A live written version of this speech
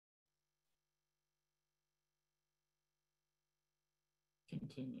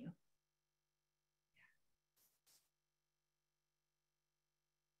continue.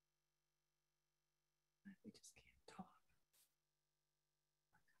 We just can't talk.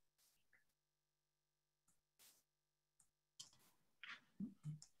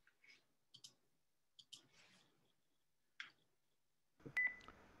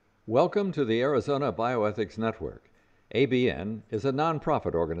 Welcome to the Arizona Bioethics Network. ABN is a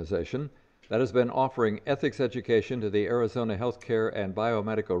nonprofit organization that has been offering ethics education to the Arizona healthcare and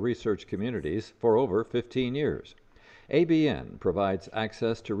biomedical research communities for over 15 years. ABN provides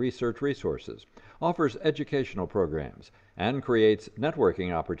access to research resources, offers educational programs, and creates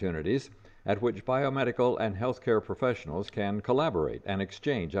networking opportunities at which biomedical and healthcare professionals can collaborate and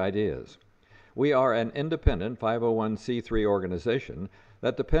exchange ideas. We are an independent 501c3 organization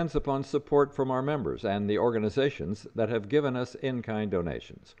that depends upon support from our members and the organizations that have given us in-kind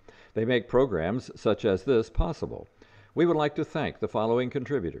donations. They make programs such as this possible. We would like to thank the following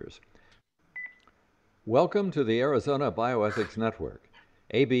contributors. Welcome to the Arizona Bioethics Network.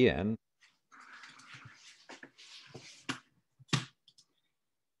 ABN.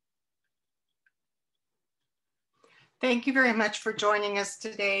 Thank you very much for joining us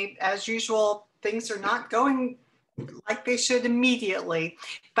today. As usual, things are not going like they should immediately,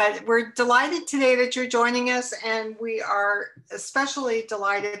 but we're delighted today that you're joining us, and we are especially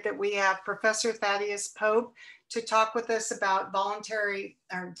delighted that we have Professor Thaddeus Pope to talk with us about voluntary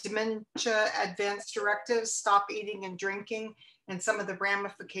dementia advanced directives, stop eating and drinking, and some of the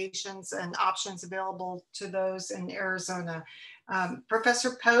ramifications and options available to those in Arizona.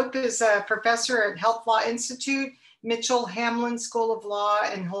 Professor Pope is a professor at Health Law Institute, Mitchell Hamlin School of Law,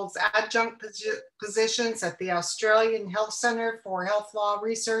 and holds adjunct positions at the Australian Health Centre for Health Law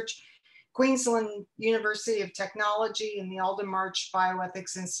Research, Queensland University of Technology, and the Alden March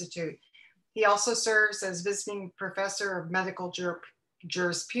Bioethics Institute. He also serves as visiting professor of medical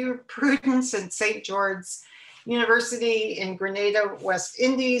jurisprudence at St. George's University in Grenada, West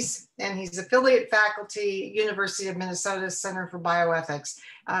Indies, and he's affiliate faculty, University of Minnesota Center for Bioethics.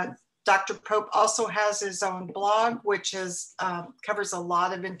 Dr. Pope also has his own blog, which covers a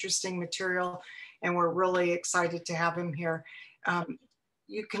lot of interesting material, and we're really excited to have him here. I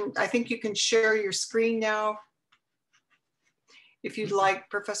think you can share your screen now, if you'd like,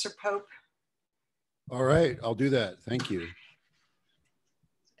 Professor Pope. All right, I'll do that. Thank you.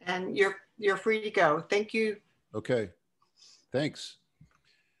 And you're free to go. Thank you. Okay, thanks.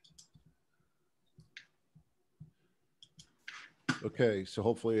 Okay, so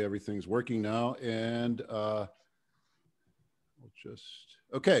hopefully everything's working now, and we'll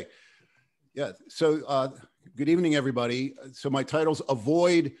okay. Yeah, so good evening, everybody. So my title's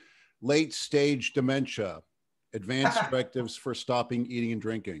Avoid Late Stage Dementia, Advanced Directives for Stopping Eating and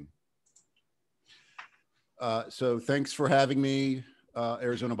Drinking. So thanks for having me,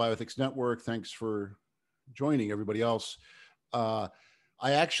 Arizona Bioethics Network. Thanks for joining everybody else. I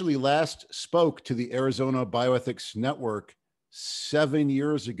actually last spoke to the Arizona Bioethics Network 7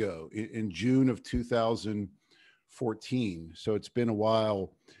 years ago in June of 2014. So it's been a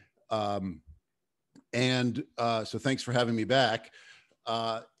while. So thanks for having me back.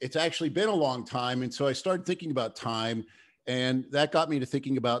 It's actually been a long time. And so I started thinking about time, and that got me to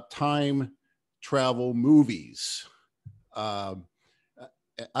thinking about time travel movies. I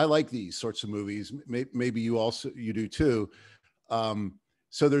like these sorts of movies. Maybe you do too.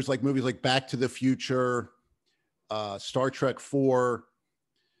 So there's like movies like Back to the Future, Star Trek IV,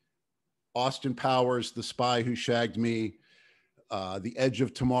 Austin Powers, The Spy Who Shagged Me, The Edge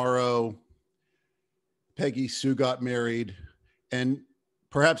of Tomorrow, Peggy Sue Got Married, and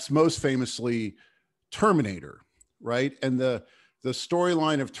perhaps most famously, Terminator, right? And the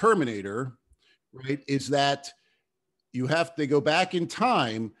storyline of Terminator, right, is that they go back in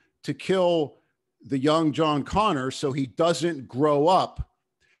time to kill the young John Connor so he doesn't grow up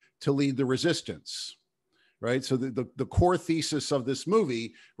to lead the resistance. Right, so the core thesis of this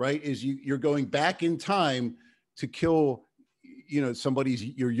movie, right, is you're going back in time to kill,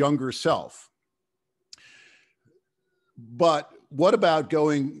 your younger self. But what about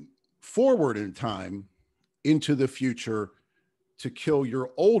going forward in time into the future to kill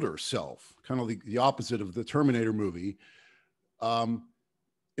your older self? Kind of the opposite of the Terminator movie, and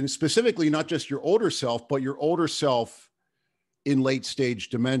specifically not just your older self, but your older self in late stage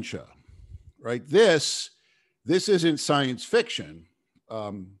dementia. Right, this isn't science fiction,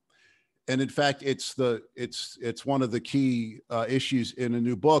 and in fact, it's one of the key issues in a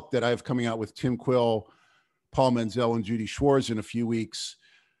new book that I have coming out with Tim Quill, Paul Menzel, and Judy Schwartz in a few weeks,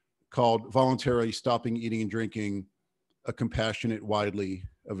 called "Voluntarily Stopping Eating and Drinking: A Compassionate, Widely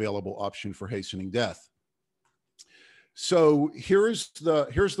Available Option for Hastening Death." So here's the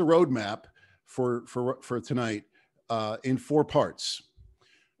roadmap for tonight in 4 parts.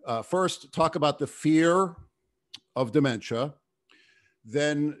 First, talk about the fear of dementia.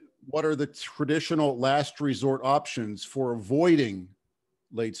 Then, what are the traditional last resort options for avoiding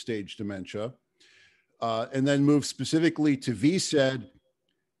late stage dementia? And then move specifically to VSED,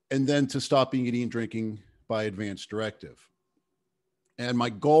 and then to stopping eating and drinking by advanced directive. And my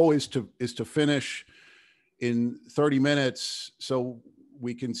goal is to finish in 30 minutes so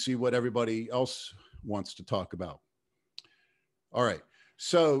we can see what everybody else wants to talk about. All right.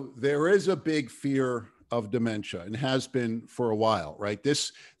 So there is a big fear of dementia and has been for a while, right?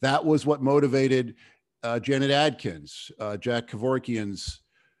 That was what motivated Janet Adkins, Jack Kevorkian's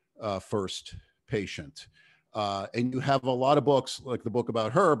first patient. And you have a lot of books like the book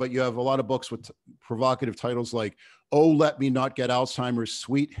about her, but you have a lot of books with provocative titles like, "Oh, Let Me Not Get Alzheimer's,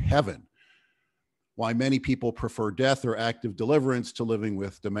 Sweet Heaven. Why Many People Prefer Death or Active Deliverance to Living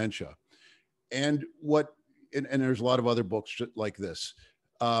with Dementia." And there's a lot of other books like this.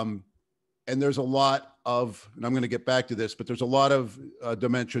 And there's a lot of, and I'm going to get back to this, but there's a lot of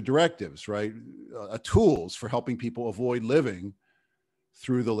dementia directives, right? Tools for helping people avoid living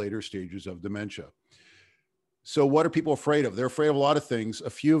through the later stages of dementia. So what are people afraid of? They're afraid of a lot of things. A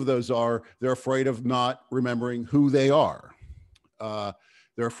few of those are, they're afraid of not remembering who they are.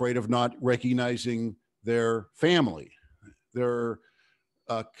 They're afraid of not recognizing their family. They're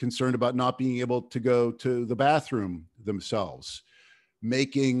concerned about not being able to go to the bathroom themselves,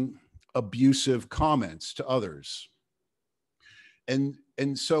 making abusive comments to others. And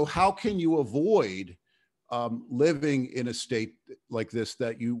so how can you avoid living in a state like this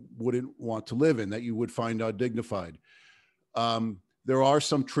that you wouldn't want to live in, that you would find undignified? There are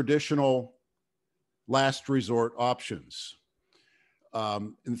some traditional last resort options,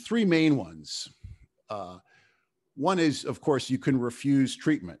 and 3 main ones. One is, of course, you can refuse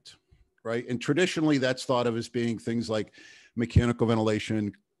treatment, right? And traditionally that's thought of as being things like mechanical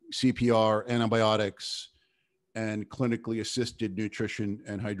ventilation, CPR, antibiotics, and clinically assisted nutrition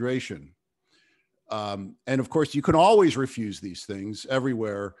and hydration. And of course, you can always refuse these things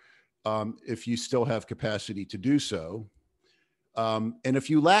everywhere if you still have capacity to do so. And if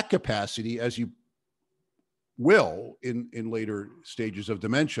you lack capacity, as you will in later stages of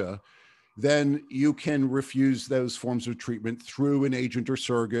dementia, then you can refuse those forms of treatment through an agent or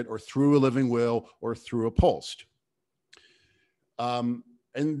surrogate, or through a living will, or through a post.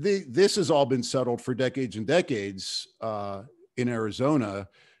 And this has all been settled for decades and decades in Arizona,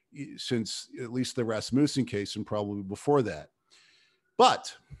 since at least the Rasmussen case, and probably before that.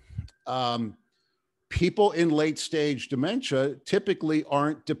 But people in late stage dementia typically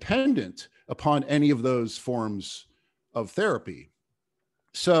aren't dependent upon any of those forms of therapy.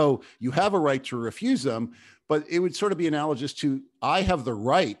 So you have a right to refuse them, but it would sort of be analogous to, I have the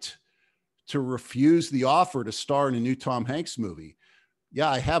right to refuse the offer to star in a new Tom Hanks movie. Yeah,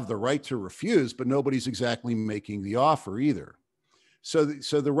 I have the right to refuse, but nobody's exactly making the offer either. So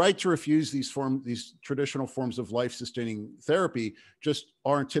the right to refuse these traditional forms of life-sustaining therapy just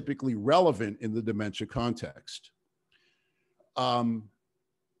aren't typically relevant in the dementia context.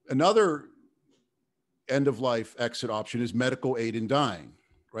 Another end-of-life exit option is medical aid in dying,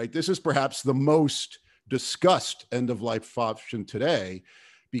 right? This is perhaps the most discussed end-of-life option today,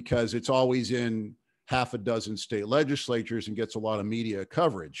 because it's always in half a dozen state legislatures and gets a lot of media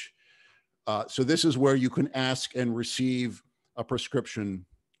coverage. So this is where you can ask and receive a prescription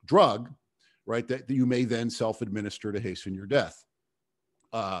drug, right, that you may then self-administer to hasten your death.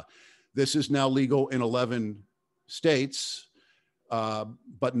 This is now legal in 11 states,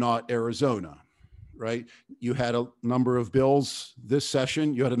 but not Arizona, right? You had a number of bills this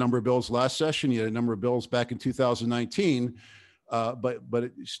session. You had a number of bills last session. You had a number of bills back in 2019, but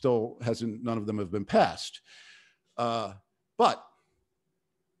it still hasn't, none of them have been passed. But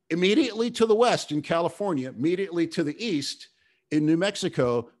immediately to the west in California, immediately to the east in New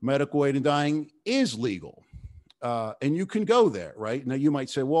Mexico, medical aid in dying is legal. And you can go there, right? Now you might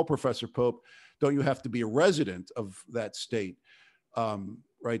say, well, Professor Pope, don't you have to be a resident of that state?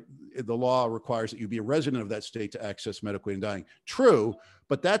 Right? The law requires that you be a resident of that state to access medical aid in dying. True,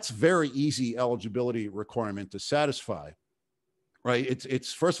 but that's very easy eligibility requirement to satisfy, right?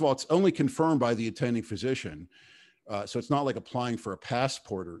 It's first of all, it's only confirmed by the attending physician. So it's not like applying for a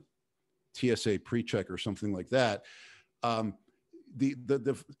passport or TSA pre-check or something like that.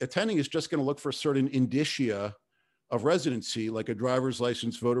 The attending is just going to look for certain indicia of residency, like a driver's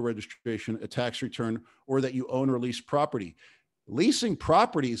license, voter registration, a tax return, or that you own or lease property. Leasing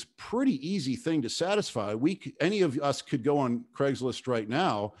property is a pretty easy thing to satisfy. Any of us could go on Craigslist right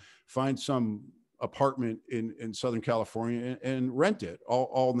now, find some apartment in Southern California and rent it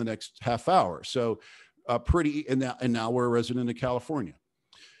all in the next half hour. So and now we're a resident of California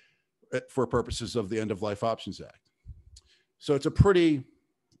for purposes of the End of Life Options Act. So it's a pretty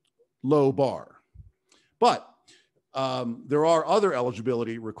low bar. But there are other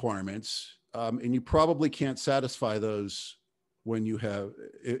eligibility requirements, and you probably can't satisfy those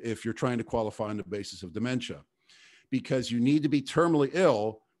if you're trying to qualify on the basis of dementia, because you need to be terminally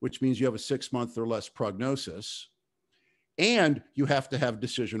ill, which means you have a 6-month or less prognosis, and you have to have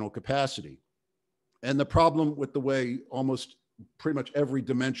decisional capacity. And the problem with the way almost pretty much every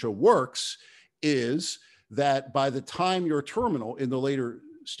dementia works is that by the time you're terminal in the later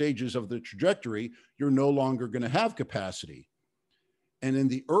stages of the trajectory, you're no longer going to have capacity. And in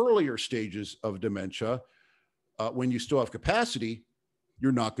the earlier stages of dementia, when you still have capacity,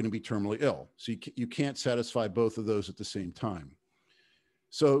 you're not going to be terminally ill. So you can't satisfy both of those at the same time.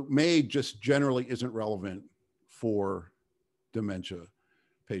 So MAID just generally isn't relevant for dementia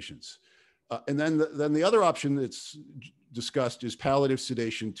patients. And then the other option that's discussed is palliative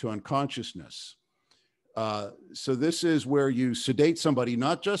sedation to unconsciousness. So this is where you sedate somebody,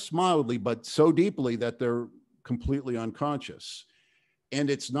 not just mildly, but so deeply that they're completely unconscious. And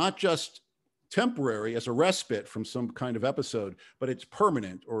it's not just temporary as a respite from some kind of episode, but it's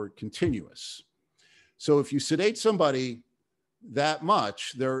permanent or continuous. So if you sedate somebody that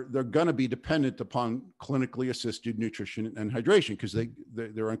much, they're going to be dependent upon clinically assisted nutrition and hydration because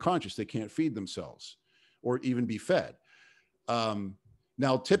they're unconscious. They can't feed themselves or even be fed.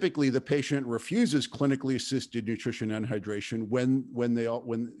 Now, typically, the patient refuses clinically assisted nutrition and hydration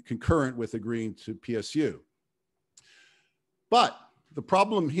when concurrent with agreeing to PSU. But the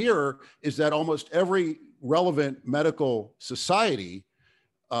problem here is that almost every relevant medical society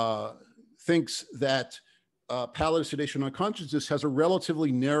thinks that palliative sedation unconsciousness has a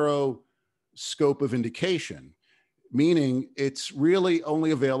relatively narrow scope of indication, meaning it's really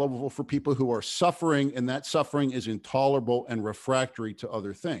only available for people who are suffering, and that suffering is intolerable and refractory to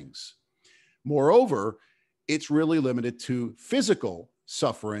other things. Moreover, it's really limited to physical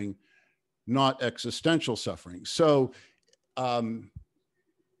suffering, not existential suffering. So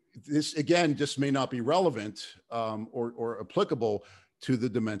this, again, just may not be relevant or applicable to the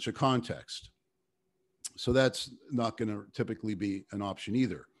dementia context. So that's not going to typically be an option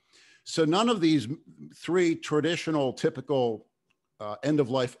either. So none of these 3 traditional typical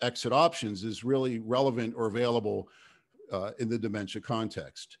end-of-life exit options is really relevant or available in the dementia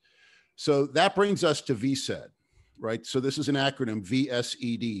context. So that brings us to VSED, right? So this is an acronym,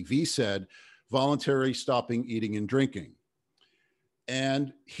 VSED, VSED, voluntary stopping eating and drinking.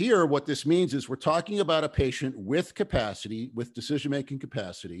 And here, what this means is we're talking about a patient with capacity, with decision-making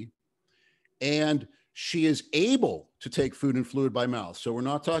capacity, and she is able to take food and fluid by mouth. So we're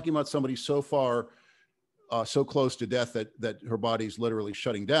not talking about somebody so far, so close to death that her body's literally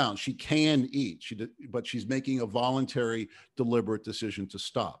shutting down. She can eat, but she's making a voluntary, deliberate decision to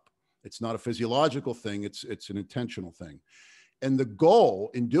stop. It's not a physiological thing, it's an intentional thing. And the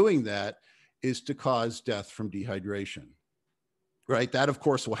goal in doing that is to cause death from dehydration, right? That, of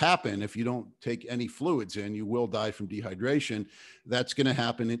course, will happen if you don't take any fluids in. You will die from dehydration. That's going to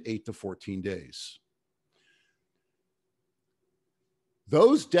happen in 8 to 14 days.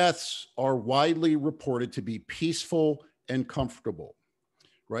 Those deaths are widely reported to be peaceful and comfortable,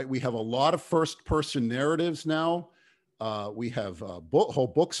 right? We have a lot of first-person narratives now. We have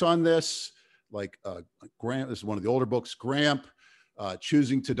whole books on this, like Gramp, this is one of the older books, Gramp,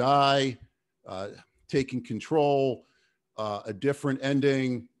 Choosing to Die, Taking Control, A Different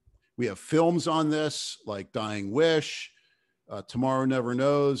Ending. We have films on this, like Dying Wish, Tomorrow Never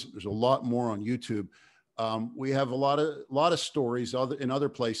Knows. There's a lot more on YouTube. We have a lot of stories in other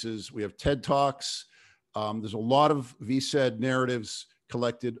places. We have TED Talks. There's a lot of VSED narratives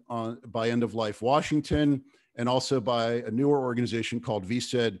collected by End of Life Washington, and also by a newer organization called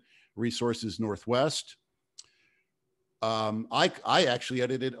VSED Resources Northwest. I actually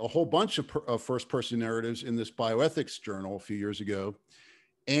edited a whole bunch of first-person narratives in this bioethics journal a few years ago.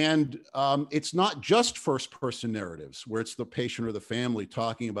 And it's not just first-person narratives where it's the patient or the family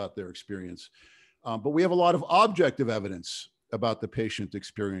talking about their experience. But we have a lot of objective evidence about the patient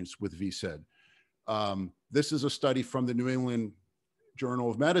experience with VSED. This is a study from the New England Journal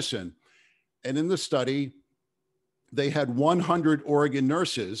of Medicine. And in the study, they had 100 Oregon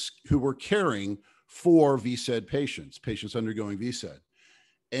nurses who were caring for VSED patients undergoing VSED.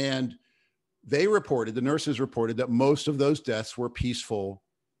 And the nurses reported that most of those deaths were peaceful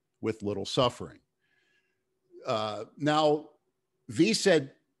with little suffering. Now,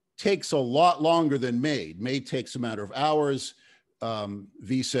 VSED takes a lot longer than MAID. MAID takes a matter of hours.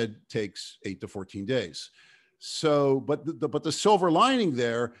 VSED takes 8 to 14 days. So, but the silver lining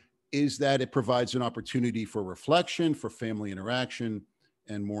there is that it provides an opportunity for reflection, for family interaction,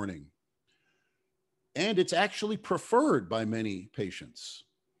 and mourning. And it's actually preferred by many patients.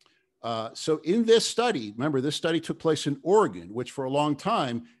 So in this study, remember, this study took place in Oregon, which for a long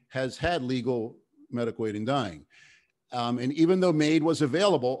time has had legal medical aid in dying. And even though MAID was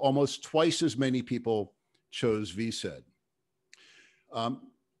available, almost twice as many people chose VSED.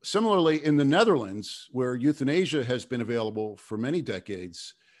 Similarly, in the Netherlands, where euthanasia has been available for many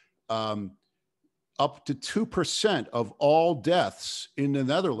decades, up to 2% of all deaths in the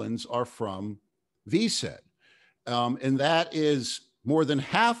Netherlands are from VSED. And that is more than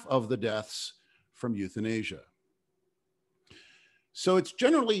half of the deaths from euthanasia. So it's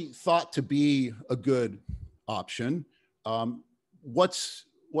generally thought to be a good option. What's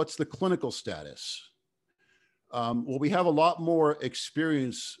the clinical status? Well, we have a lot more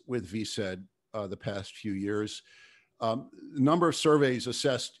experience with VSED the past few years. A number of surveys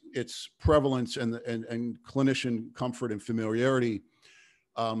assessed its prevalence and clinician comfort and familiarity.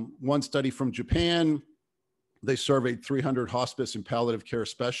 One study from Japan, they surveyed 300 hospice and palliative care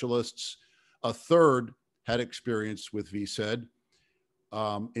specialists. A third had experience with VSED.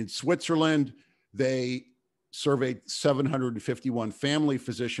 In Switzerland, they surveyed 751 family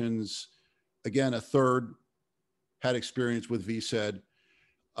physicians. Again, a third had experience with VSED.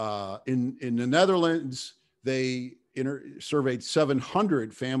 In the Netherlands, they surveyed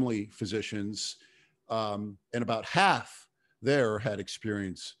 700 family physicians, and about half there had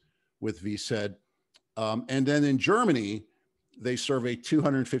experience with VSED. And then in Germany, they surveyed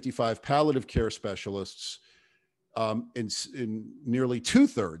 255 palliative care specialists, and nearly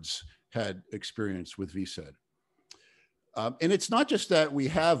 2/3 had experience with VSED. And it's not just that we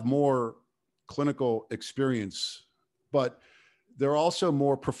have more clinical experience, but there are also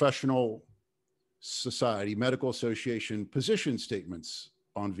more professional society, medical association position statements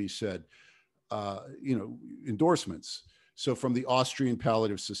on VSED, endorsements. So from the Austrian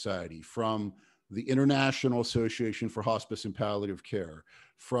Palliative Society, from the International Association for Hospice and Palliative Care,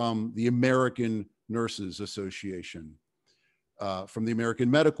 from the American Nurses Association, from the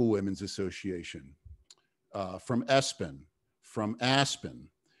American Medical Women's Association, from ESPN, from ASPEN,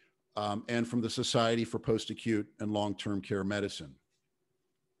 and from the Society for Post-Acute and Long-Term Care Medicine.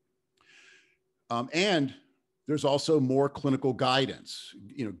 And there's also more clinical guidance,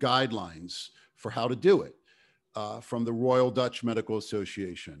 guidelines for how to do it, from the Royal Dutch Medical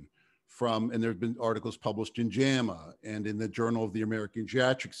Association, and there have been articles published in JAMA and in the Journal of the American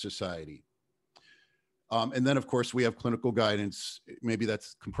Geriatric Society. And then, of course, we have clinical guidance. Maybe that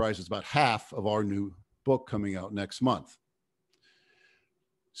comprises about half of our new book coming out next month.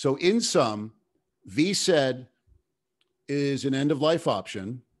 So in sum, VSED is an end-of-life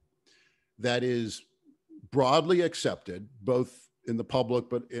option that is broadly accepted, both in the public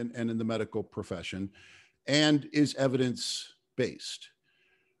and in the medical profession, and is evidence-based.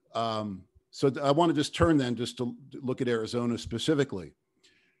 So I want to just turn then just to look at Arizona specifically.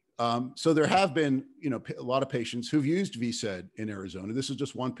 So there have been, a lot of patients who've used VSED in Arizona. This is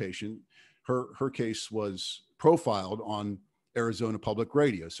just one patient. Her case was profiled on Arizona Public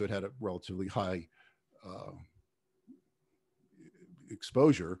Radio, so it had a relatively high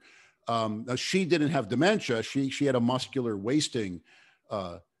exposure. Now she didn't have dementia. She had a muscular wasting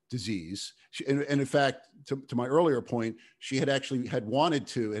disease. And in fact, to my earlier point, she had actually wanted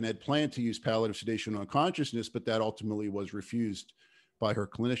to and had planned to use palliative sedation on consciousness, but that ultimately was refused by her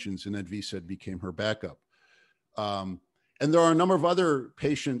clinicians, and then VSED became her backup. And there are a number of other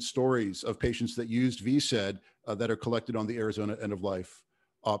patient stories of patients that used VSED that are collected on the Arizona End of Life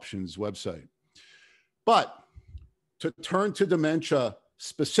Options website. But to turn to dementia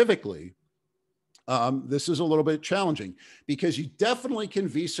specifically, this is a little bit challenging because you definitely can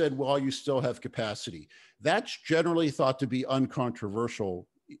VSED while you still have capacity. That's generally thought to be uncontroversial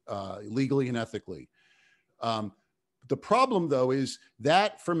legally and ethically. The problem, though, is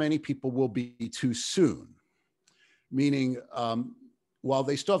that for many people will be too soon, meaning while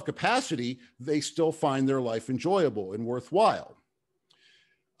they still have capacity, they still find their life enjoyable and worthwhile.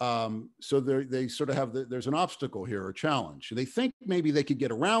 So they sort of have, there's an obstacle here, a challenge. And they think maybe they could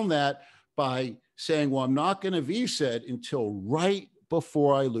get around that by saying, well, I'm not going to VSED until right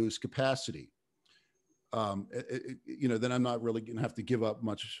before I lose capacity. Then I'm not really going to have to give up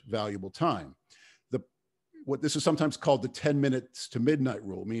much valuable time. What this is sometimes called the 10 minutes to midnight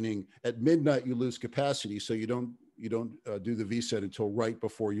rule, meaning at midnight you lose capacity, so you don't do the VSED until right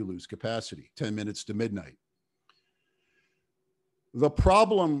before you lose capacity, 10 minutes to midnight. The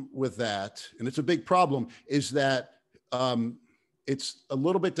problem with that, and it's a big problem, is that it's a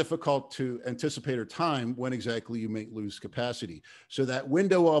little bit difficult to anticipate or time when exactly you may lose capacity. So that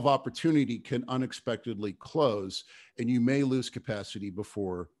window of opportunity can unexpectedly close, and you may lose capacity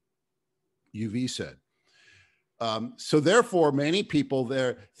before you VSED. So therefore, many people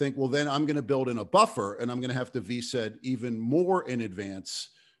there think, well, then I'm going to build in a buffer and I'm going to have to VSED even more in advance.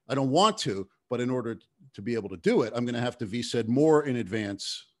 I don't want to, but in order to be able to do it, I'm going to have to VSED more in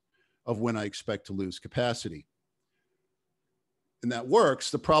advance of when I expect to lose capacity. And that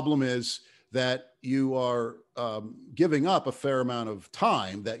works. The problem is that you are giving up a fair amount of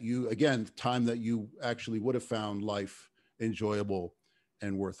time that you, again, time that you actually would have found life enjoyable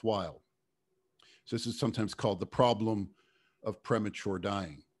and worthwhile. So this is sometimes called the problem of premature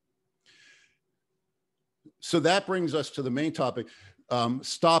dying. So that brings us to the main topic,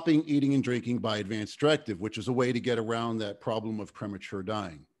 stopping eating and drinking by advance directive, which is a way to get around that problem of premature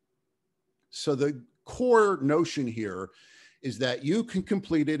dying. So the core notion here is that you can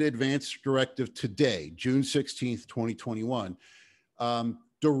complete an advance directive today, June 16th, 2021,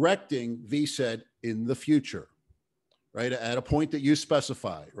 directing VSED in the future, right? At a point that you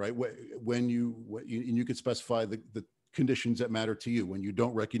specify, right? When you could specify the conditions that matter to you, when you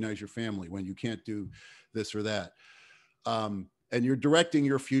don't recognize your family, when you can't do this or that. And you're directing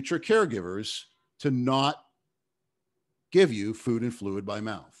your future caregivers to not give you food and fluid by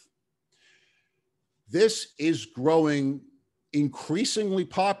mouth. This is growing increasingly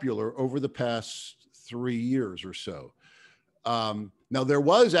popular over the past 3 years or so. Now, there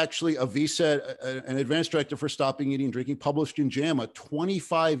was actually a VSED, an advance directive for stopping eating and drinking, published in JAMA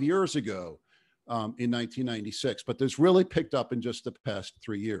 25 years ago in 1996, but there's really picked up in just the past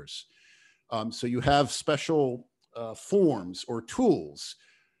 3 years. So you have special forms or tools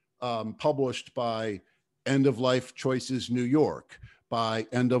published by End of Life Choices New York, by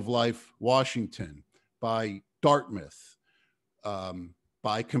End of Life Washington, by Dartmouth,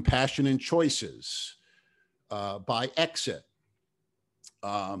 by Compassion and Choices, by Exit.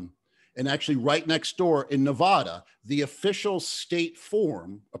 And actually right next door in Nevada, the official state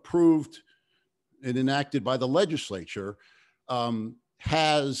form approved and enacted by the legislature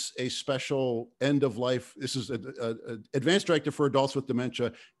has a special end of life. This is an advanced directive for adults with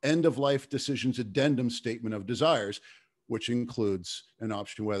dementia, end of life decisions addendum statement of desires, which includes an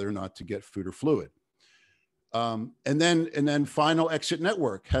option whether or not to get food or fluid. And then Final Exit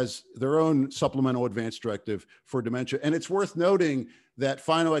Network has their own supplemental advance directive for dementia. And it's worth noting that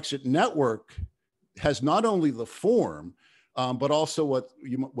Final Exit Network has not only the form, but also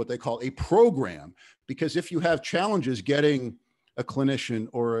what they call a program. Because if you have challenges getting a clinician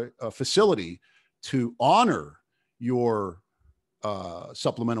or a facility to honor your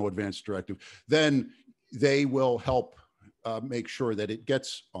supplemental advance directive, then they will help make sure that it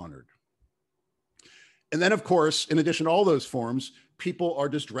gets honored. And then, of course, in addition to all those forms, people are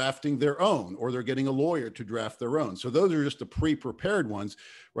just drafting their own, or they're getting a lawyer to draft their own. So those are just the pre-prepared ones,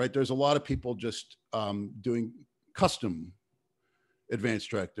 right? There's a lot of people just doing custom advance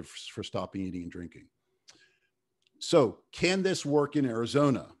directives for stopping eating and drinking. So can this work in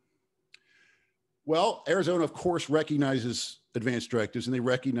Arizona? Well, Arizona, of course, recognizes advance directives, and they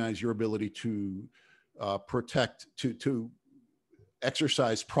recognize your ability to protect, to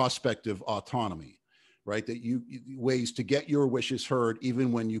exercise prospective autonomy. Right, that ways to get your wishes heard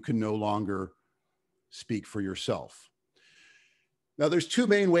even when you can no longer speak for yourself. Now, there's two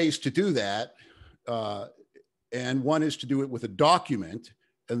main ways to do that, and one is to do it with a document,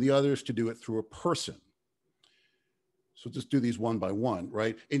 and the other is to do it through a person. So just do these one by one,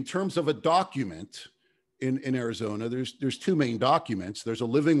 right? In terms of a document in Arizona, there's two main documents. There's a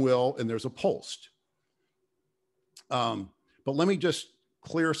living will and there's a post. But let me just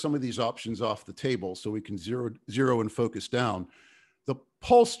clear some of these options off the table so we can zero and focus down. The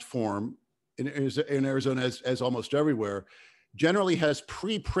post form in Arizona, as almost everywhere, generally has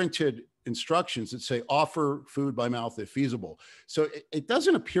pre-printed instructions that say offer food by mouth if feasible. So it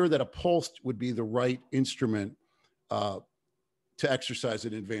doesn't appear that a post would be the right instrument to exercise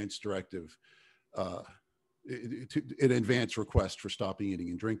an advance directive, an advance request for stopping eating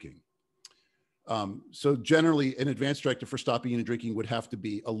and drinking. So generally, an advance directive for stopping eating and drinking would have to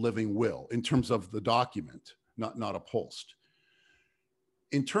be a living will in terms of the document, not a post.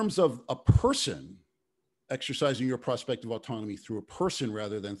 In terms of a person exercising your prospective autonomy through a person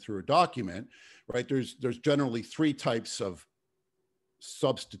rather than through a document, right? There's generally three types of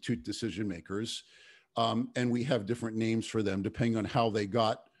substitute decision makers, and we have different names for them depending on how they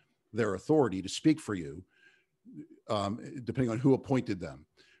got their authority to speak for you, depending on who appointed them.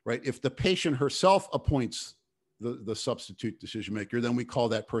 Right? If the patient herself appoints the substitute decision maker, then we call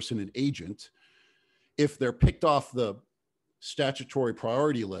that person an agent. If they're picked off the statutory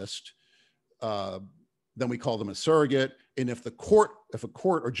priority list, then we call them a surrogate. And if a court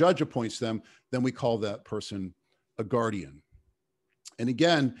or judge appoints them, then we call that person a guardian. And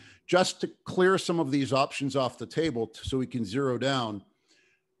again, just to clear some of these options off the table so we can zero down,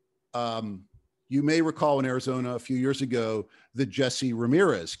 you may recall in Arizona a few years ago, the Jesse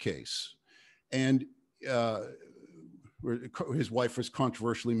Ramirez case. And his wife was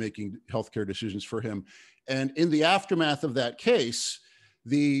controversially making healthcare decisions for him. And in the aftermath of that case,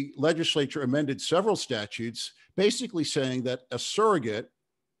 the legislature amended several statutes, basically saying that a surrogate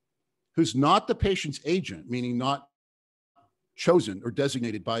who's not the patient's agent, meaning not chosen or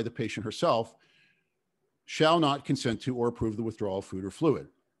designated by the patient herself, shall not consent to or approve the withdrawal of food or fluid.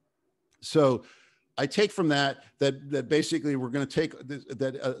 So I take from that basically we're going to take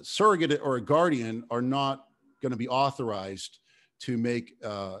that a surrogate or a guardian are not going to be authorized to make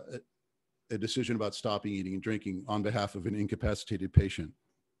a decision about stopping eating and drinking on behalf of an incapacitated patient.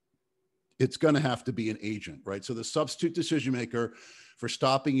 It's going to have to be an agent, right? So the substitute decision maker for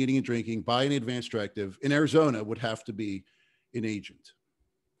stopping eating and drinking by an advance directive in Arizona would have to be an agent.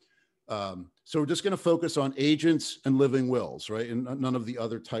 So we're just going to focus on agents and living wills, right? And none of the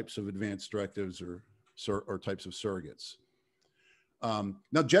other types of advance directives or types of surrogates.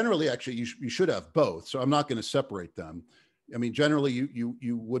 Now, generally, actually, you should have both. So I'm not going to separate them. I mean, generally,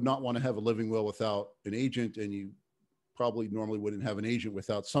 you would not want to have a living will without an agent, and you probably normally wouldn't have an agent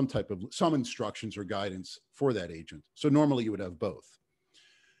without some instructions or guidance for that agent. So normally you would have both.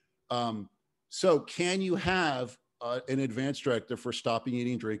 So can you have an advance directive for stopping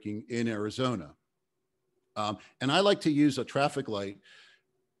eating and drinking in Arizona? And I like to use a traffic light,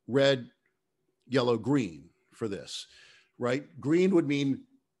 red, yellow, green for this, right? Green would mean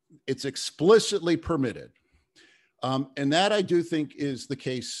it's explicitly permitted. And that I do think is the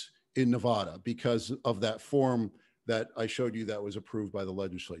case in Nevada because of that form that I showed you that was approved by the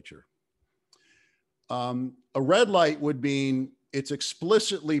legislature. A red light would mean it's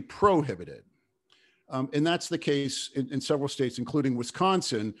explicitly prohibited. And that's the case in several states, including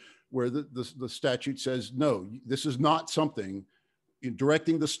Wisconsin, where the statute says, no, this is not something,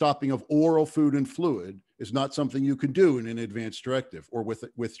 directing the stopping of oral food and fluid is not something you can do in an advance directive or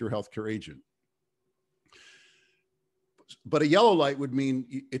with your healthcare agent. But a yellow light would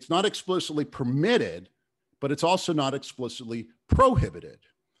mean it's not explicitly permitted, but it's also not explicitly prohibited.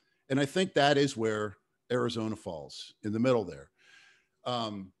 And I think that is where Arizona falls, in the middle there.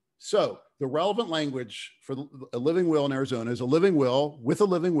 So the relevant language for a living will in Arizona is a living will. With a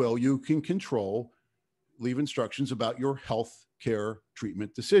living will, you can leave instructions about your health care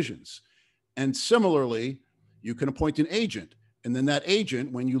treatment decisions. And similarly, you can appoint an agent. And then that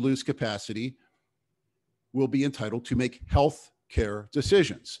agent, when you lose capacity, will be entitled to make health care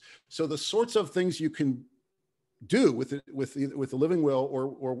decisions. So the sorts of things you can do with a living will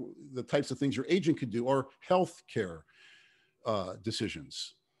or the types of things your agent could do are health care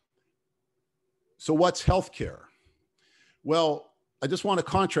decisions. So what's health care? Well, I just want to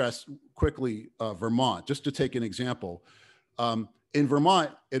contrast quickly Vermont, just to take an example. In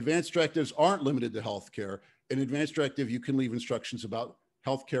Vermont, advance directives aren't limited to health care. In advance directive, you can leave instructions about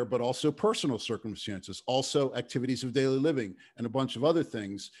healthcare, but also personal circumstances, also activities of daily living, and a bunch of other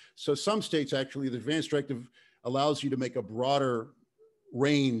things. So some states actually, the advance directive allows you to make a broader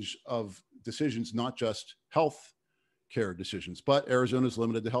range of decisions, not just health care decisions, but Arizona is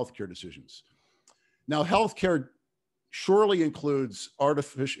limited to healthcare decisions. Now, healthcare surely includes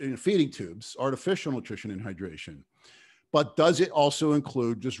artificial feeding tubes, artificial nutrition and hydration, but does it also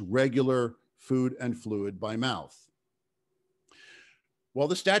include just regular food and fluid by mouth? Well,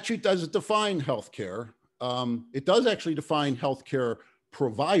 the statute doesn't define healthcare. It does actually define healthcare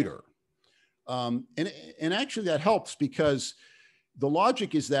provider. And actually that helps because the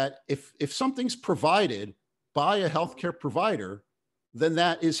logic is that if something's provided by a healthcare provider, then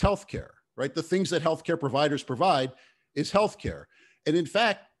that is healthcare, right? The things that healthcare providers provide is healthcare. And in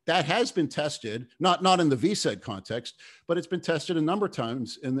fact, that has been tested, not in the VSED context, but it's been tested a number of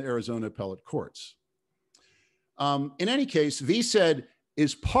times in the Arizona appellate courts. In any case, VSED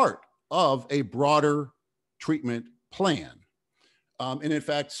is part of a broader treatment plan. And in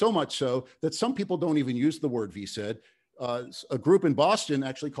fact, so much so that some people don't even use the word VSED. A group in Boston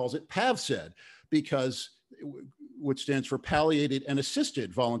actually calls it PAVSED, which stands for Palliated and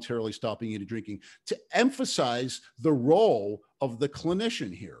Assisted Voluntarily Stopping Eating and Drinking, to emphasize the role of the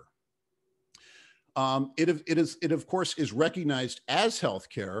clinician here. It of course is recognized as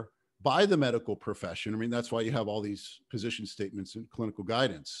healthcare by the medical profession. I mean, that's why you have all these position statements and clinical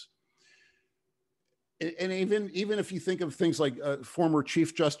guidance. And even if you think of things like former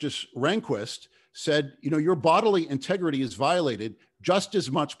Chief Justice Rehnquist said, you know, your bodily integrity is violated just as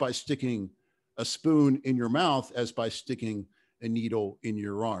much by sticking a spoon in your mouth as by sticking a needle in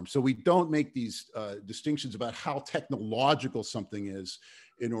your arm. So we don't make these distinctions about how technological something is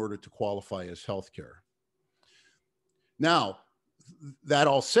in order to qualify as healthcare. Now, that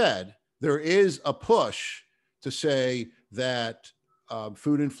all said, there is a push to say that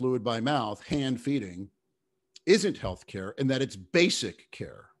food and fluid by mouth, hand feeding, isn't healthcare and that it's basic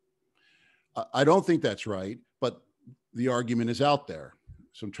care. I don't think that's right, but the argument is out there.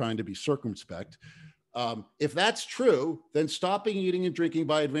 So I'm trying to be circumspect. If that's true, then stopping eating and drinking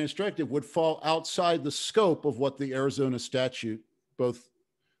by advance directive would fall outside the scope of what the Arizona statute, both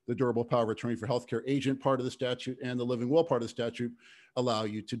the durable power of attorney for healthcare agent part of the statute and the living will part of the statute, allow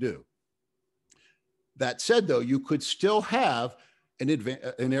you to do. That said, though, you could still have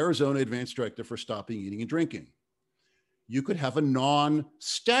an Arizona advance directive for stopping eating and drinking. You could have a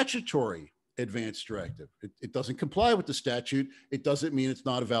non-statutory advance directive. It doesn't comply with the statute. It doesn't mean it's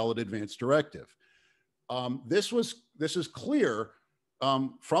not a valid advance directive. This is clear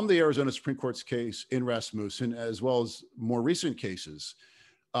from the Arizona Supreme Court's case in Rasmussen, as well as more recent cases,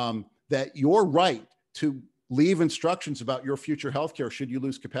 that your right to leave instructions about your future healthcare should you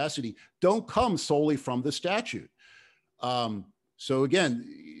lose capacity don't come solely from the statute. So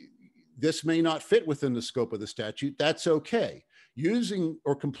again, this may not fit within the scope of the statute. That's okay. Using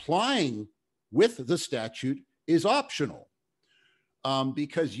or complying with the statute is optional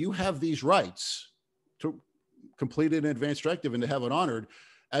because you have these rights to complete an advance directive and to have it honored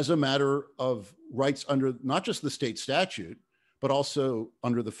as a matter of rights under not just the state statute, but also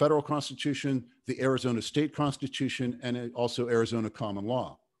under the federal constitution, the Arizona state constitution, and also Arizona common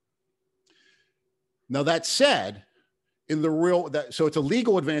law. Now that said, in the real, so it's a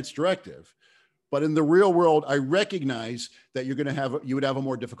legal advance directive, but in the real world, I recognize that you would have a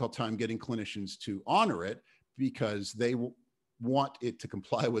more difficult time getting clinicians to honor it because they want it to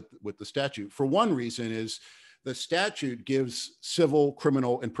comply with the statute. For one reason is the statute gives civil,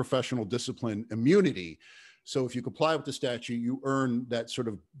 criminal, and professional discipline immunity. So if you comply with the statute, you earn that sort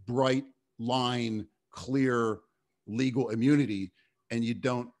of bright line, clear legal immunity, and you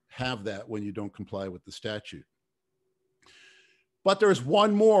don't have that when you don't comply with the statute. But there's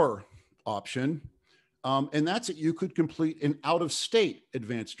one more option, and that's that you could complete an out-of-state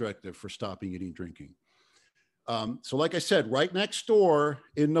advance directive for stopping eating and drinking. So like I said, right next door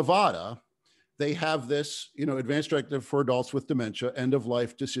in Nevada, they have this, advance directive for adults with dementia, end of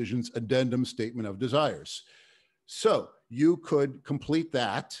life decisions, addendum statement of desires. So you could complete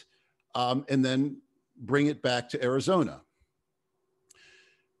that and then bring it back to Arizona.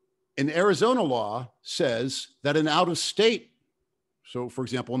 And Arizona law says that an out-of-state, so for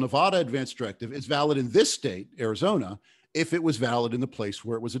example, Nevada advance directive is valid in this state, Arizona, if it was valid in the place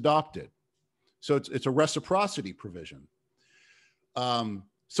where it was adopted. So it's a reciprocity provision.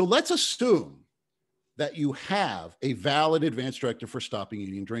 So let's assume that you have a valid advance directive for stopping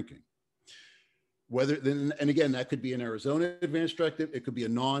eating and drinking. And again, that could be an Arizona advance directive, it could be a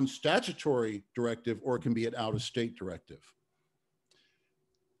non-statutory directive, or it can be an out-of-state directive.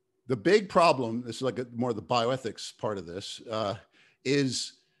 The big problem, this is like more of the bioethics part of this,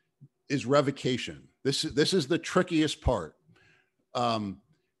 is revocation. This is the trickiest part.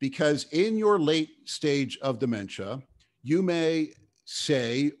 Because in your late stage of dementia, you may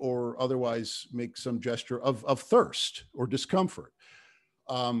say or otherwise make some gesture of thirst or discomfort.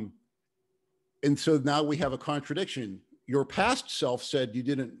 And so now we have a contradiction. Your past self said you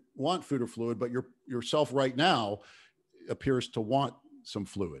didn't want food or fluid, but your self right now appears to want some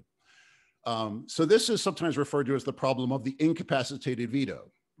fluid. So this is sometimes referred to as the problem of the incapacitated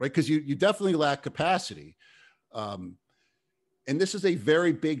veto, right? Because you definitely lack capacity. And this is a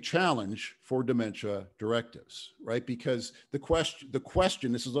very big challenge for dementia directives, right? Because the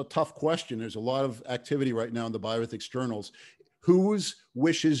question, this is a tough question. There's a lot of activity right now in the bioethics journals. Whose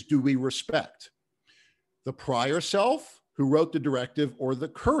wishes do we respect? The prior self who wrote the directive or the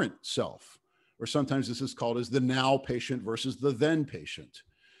current self? Or sometimes this is called as the now patient versus the then patient.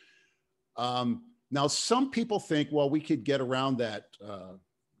 Now, some people think, well, we could get around that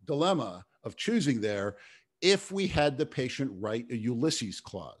dilemma of choosing there if we had the patient write a Ulysses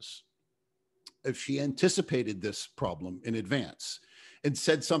clause, if she anticipated this problem in advance and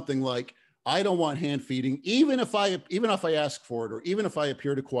said something like, I don't want hand feeding, even if I ask for it, or even if I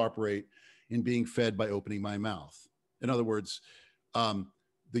appear to cooperate in being fed by opening my mouth. In other words, the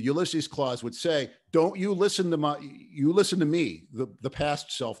Ulysses clause would say, don't you listen to you listen to me, the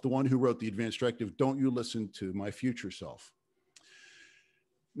past self, the one who wrote the advance directive, don't you listen to my future self.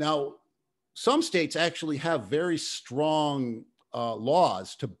 Now, some states actually have very strong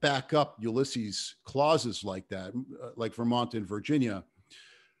laws to back up Ulysses clauses like that, like Vermont and Virginia.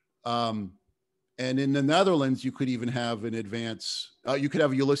 And in the Netherlands, you could even have an advance, you could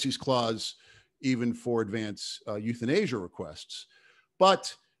have a Ulysses clause even for advance euthanasia requests.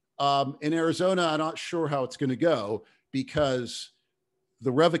 But in Arizona, I'm not sure how it's going to go, because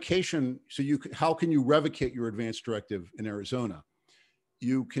the revocation, so how can you revocate your advance directive in Arizona?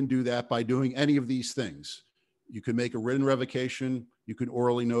 You can do that by doing any of these things. You can make a written revocation. You can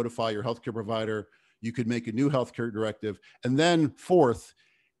orally notify your healthcare provider. You could make a new healthcare directive. And then fourth,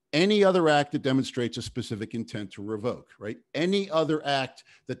 any other act that demonstrates a specific intent to revoke, right? Any other act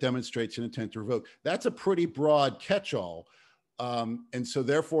that demonstrates an intent to revoke. That's a pretty broad catch-all. And so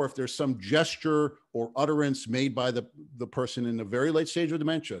therefore, if there's some gesture or utterance made by the person in a very late stage of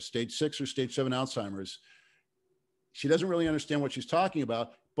dementia, stage 6 or stage 7 Alzheimer's, she doesn't really understand what she's talking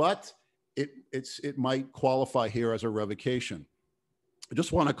about, but it might qualify here as a revocation. I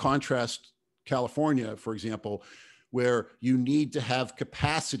just want to contrast California, for example, where you need to have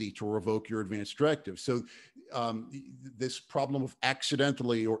capacity to revoke your advance directive. So this problem of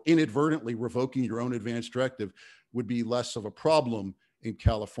accidentally or inadvertently revoking your own advance directive would be less of a problem in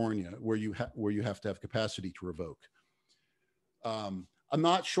California, where you have to have capacity to revoke. I'm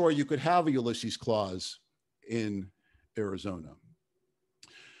not sure you could have a Ulysses clause in Arizona.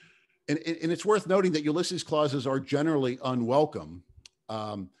 And it's worth noting that Ulysses clauses are generally unwelcome.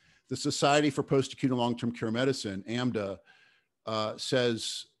 The Society for Post-Acute and Long-Term Care Medicine, AMDA,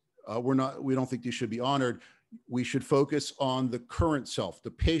 says we don't think these should be honored. We should focus on the current self,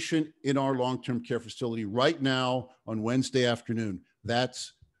 the patient in our long-term care facility right now on Wednesday afternoon. We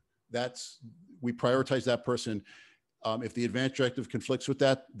prioritize that person. If the advance directive conflicts with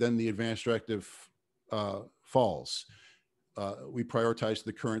that, then the advance directive falls. We prioritize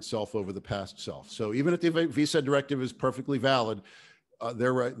the current self over the past self. So even if the VSED directive is perfectly valid,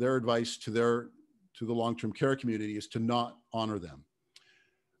 their advice to the long-term care community is to not honor them.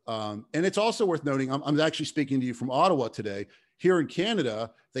 And it's also worth noting, I'm actually speaking to you from Ottawa today. Here in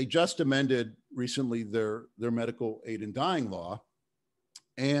Canada, they just amended recently their medical aid in dying law.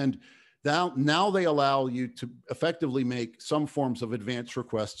 And now they allow you to effectively make some forms of advance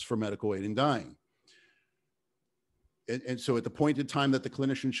requests for medical aid in dying. And so at the point in time that the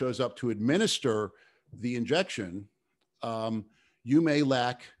clinician shows up to administer the injection, you may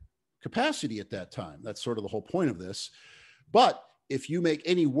lack capacity at that time. That's sort of the whole point of this. But if you make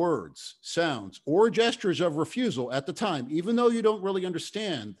any words, sounds, or gestures of refusal at the time, even though you don't really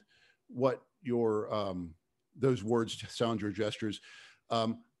understand what those words, sounds, or gestures,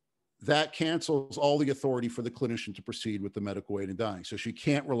 that cancels all the authority for the clinician to proceed with the medical aid in dying. So she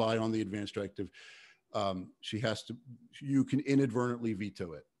can't rely on the advance directive. You can inadvertently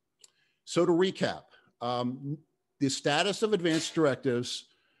veto it. So to recap, the status of advance directives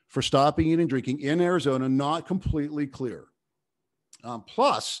for stopping eating and drinking in Arizona, not completely clear.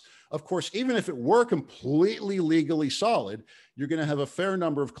 Plus, of course, even if it were completely legally solid, you're going to have a fair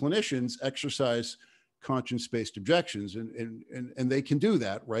number of clinicians exercise conscience-based objections, and they can do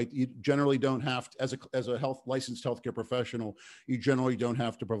that, right? You generally don't have to, as a licensed healthcare professional, you generally don't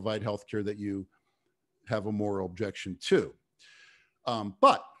have to provide healthcare that you have a moral objection to.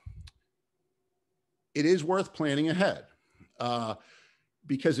 But it is worth planning ahead,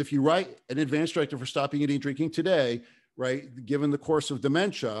 because if you write an advance directive for stopping eating and drinking today, right, given the course of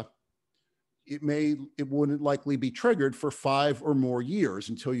dementia, it wouldn't likely be triggered for 5 or more years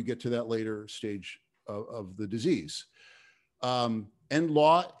until you get to that later stage of the disease. And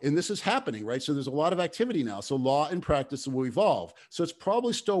this is happening, right? So there's a lot of activity now. So law and practice will evolve. So it's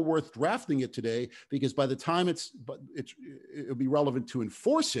probably still worth drafting it today, because by the time it'll be relevant to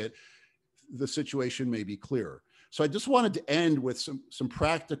enforce it, the situation may be clearer. So I just wanted to end with some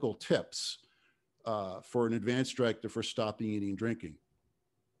practical tips for an advance directive for stopping eating and drinking.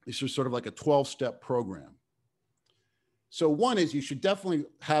 This is sort of like a 12-step program. So one is you should definitely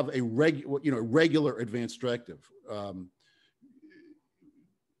have a regular advance directive.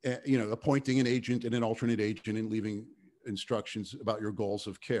 Appointing an agent and an alternate agent and leaving instructions about your goals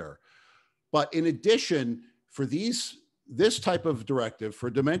of care. But in addition, for this type of directive, for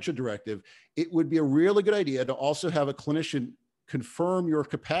a dementia directive, it would be a really good idea to also have a clinician confirm your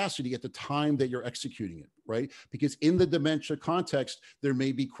capacity at the time that you're executing it, right? Because in the dementia context, there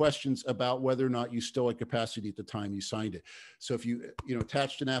may be questions about whether or not you still had capacity at the time you signed it. So if you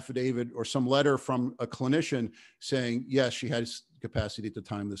attached an affidavit or some letter from a clinician saying, yes, she has capacity at the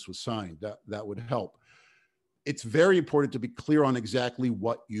time this was signed, that would help. It's very important to be clear on exactly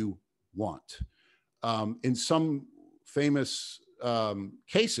what you want. In some famous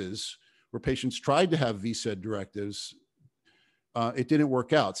cases where patients tried to have VSED directives, it didn't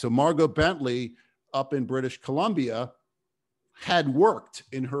work out. So Margot Bentley up in British Columbia had worked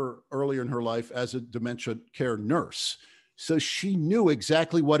earlier in her life as a dementia care nurse. So she knew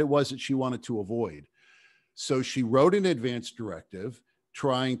exactly what it was that she wanted to avoid. So she wrote an advance directive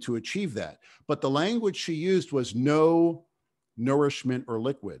trying to achieve that. But the language she used was no nourishment or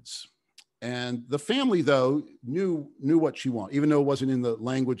liquids. And the family, though, knew what she wanted, even though it wasn't in the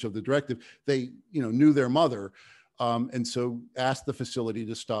language of the directive. They, knew their mother, and so asked the facility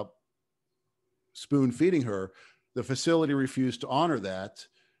to stop spoon feeding her. The facility refused to honor that.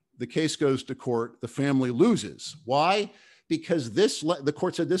 The case goes to court. The family loses. Why? Because the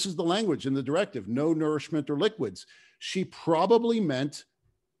court said this is the language in the directive: no nourishment or liquids. She probably meant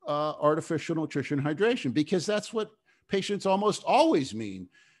artificial nutrition hydration, because that's what patients almost always mean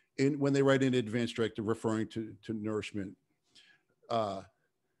when they write an advance directive referring to nourishment. And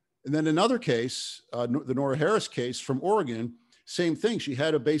then another case, the Nora Harris case from Oregon, same thing. She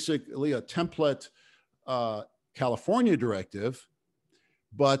had basically a template California directive,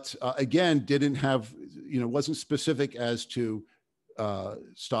 but again, didn't have, wasn't specific as to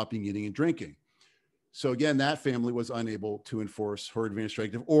stopping eating and drinking. So again, that family was unable to enforce her advance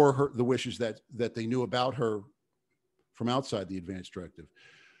directive or the wishes that they knew about her from outside the advance directive.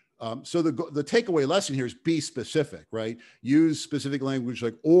 So the takeaway lesson here is be specific, right? Use specific language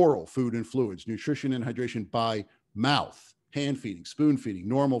like oral food and fluids, nutrition and hydration by mouth, hand feeding, spoon feeding,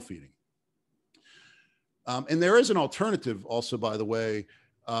 normal feeding. And there is an alternative also, by the way,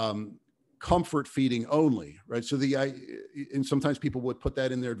 comfort feeding only, right? So and sometimes people would put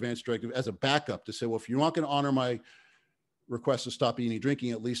that in their advance directive as a backup to say, well, if you're not going to honor my request to stop eating and drinking,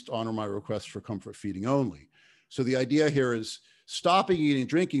 at least honor my request for comfort feeding only. So the idea here is stopping eating and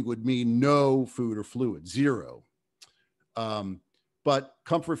drinking would mean no food or fluid, zero. But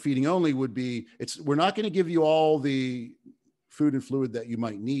comfort feeding only would be, we're not going to give you all the food and fluid that you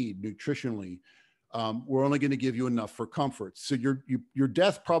might need nutritionally. We're only going to give you enough for comfort. So your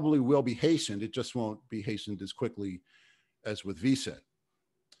death probably will be hastened. It just won't be hastened as quickly as with VSET.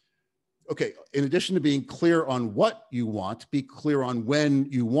 Okay, in addition to being clear on what you want, be clear on when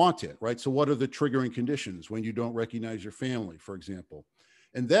you want it, right? So what are the triggering conditions when you don't recognize your family, for example?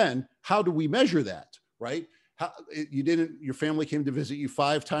 And then how do we measure that, right? Your family came to visit you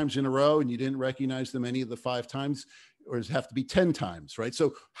 5 times in a row and you didn't recognize them any of the 5 times, or does it have to be 10 times, right?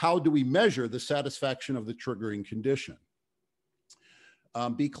 So how do we measure the satisfaction of the triggering condition?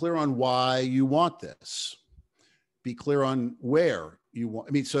 Be clear on why you want this. Be clear on where you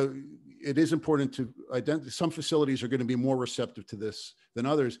want. So it is important to identify. Some facilities are going to be more receptive to this than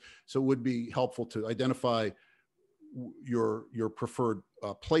others. So it would be helpful to identify your preferred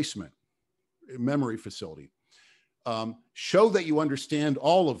placement, memory facility. Show that you understand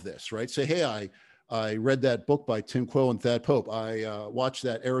all of this, right? Say, hey, I read that book by Tim Quill and Thad Pope. I watched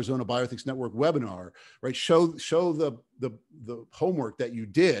that Arizona Bioethics Network webinar, right? Show the homework that you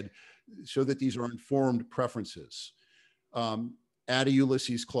did, show that these are informed preferences. Add a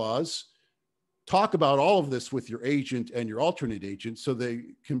Ulysses clause. Talk about all of this with your agent and your alternate agent so they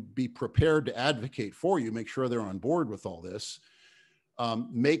can be prepared to advocate for you, make sure they're on board with all this.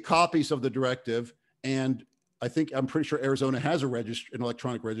 Make copies of the directive, and I'm pretty sure Arizona has an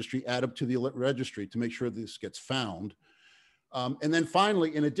electronic registry. Add them to the registry to make sure this gets found. And then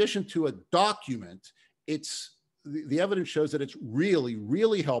finally, in addition to a document, the evidence shows that it's really,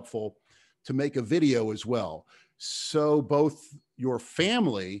 really helpful to make a video as well. So both your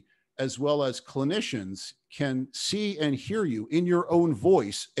family as well as clinicians can see and hear you in your own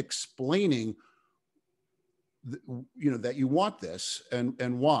voice explaining that you want this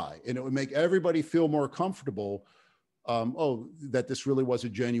and why. And it would make everybody feel more comfortable, that this really was a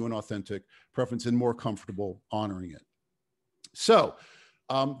genuine, authentic preference, and more comfortable honoring it. So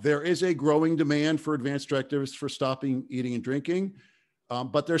there is a growing demand for advanced directives for stopping eating and drinking,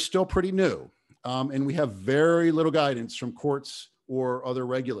 but they're still pretty new. And we have very little guidance from courts or other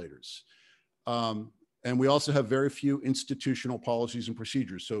regulators. And we also have very few institutional policies and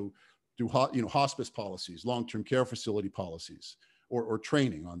procedures. So do hospice policies, long-term care facility policies, or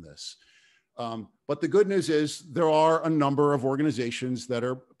training on this. But the good news is there are a number of organizations that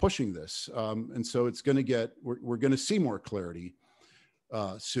are pushing this. And so we're going to see more clarity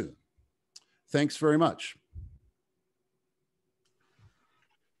soon. Thanks very much.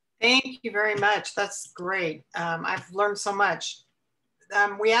 Thank you very much. That's great. I've learned so much.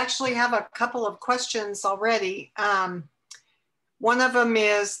 We actually have a couple of questions already. One of them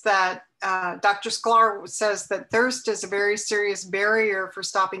is that Dr. Sklar says that thirst is a very serious barrier for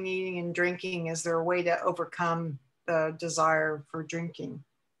stopping eating and drinking. Is there a way to overcome the desire for drinking?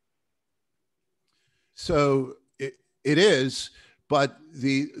 So It is, but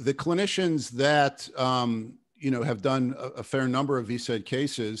the clinicians that have done a fair number of VSED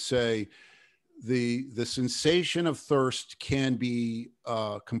cases say the sensation of thirst can be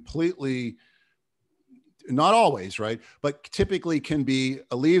completely, not always, right, but typically can be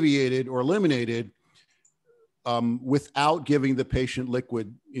alleviated or eliminated without giving the patient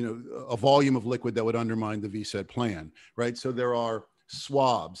liquid, a volume of liquid that would undermine the VSED plan, right? So there are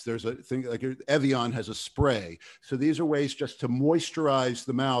swabs. There's a thing like Evian has a spray. So these are ways just to moisturize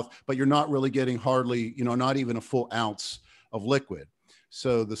the mouth, but you're not really getting hardly, not even a full ounce of liquid.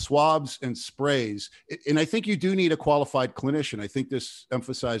 So the swabs and sprays, and I think you do need a qualified clinician. I think this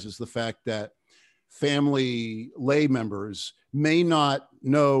emphasizes the fact that family lay members may not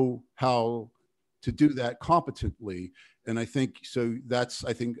know how to do that competently. And I think, so that's,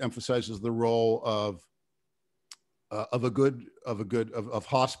 I think, emphasizes the role of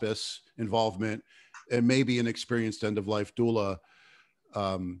hospice involvement and maybe an experienced end of life doula.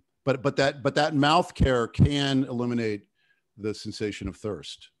 But that mouth care can eliminate the sensation of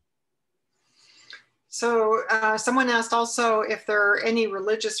thirst. So someone asked also if there are any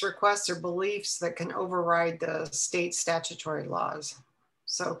religious requests or beliefs that can override the state statutory laws.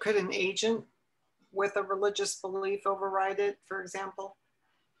 So could an agent with a religious belief override it, for example?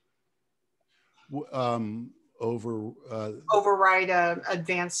 Override an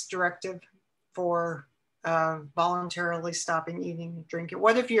advance directive for voluntarily stopping eating and drinking.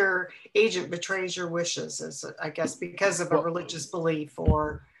 What if your agent betrays your wishes, as I guess, because of a religious belief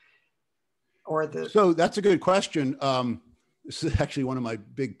or the? So that's a good question. This is actually one of my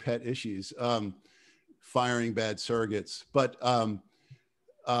big pet issues, firing bad surrogates. But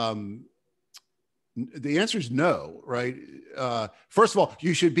the answer is no, right? First of all,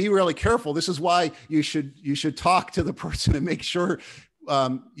 you should be really careful. This is why you should talk to the person and make sure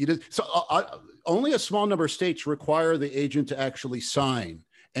you did. So only a small number of states require the agent to actually sign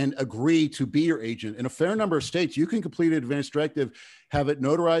and agree to be your agent. In a fair number of states, you can complete an advance directive, have it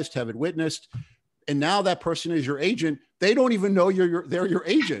notarized, have it witnessed, and now that person is your agent. They don't even know they're your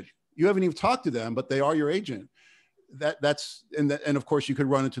agent. You haven't even talked to them, but they are your agent. And of course, you could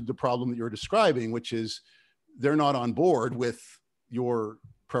run into the problem that you're describing, which is they're not on board with your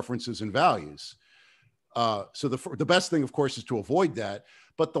preferences and values. So the best thing, of course, is to avoid that.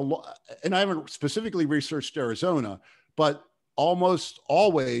 But and I haven't specifically researched Arizona, but almost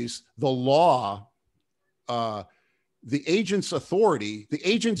always the law, the agent's authority, the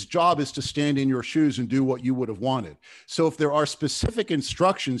agent's job is to stand in your shoes and do what you would have wanted. So if there are specific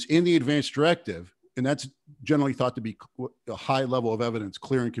instructions in the advance directive, and that's generally thought to be a high level of evidence,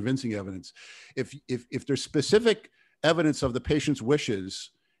 clear and convincing evidence. If there's specific evidence of the patient's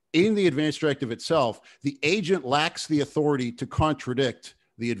wishes in the advance directive itself, the agent lacks the authority to contradict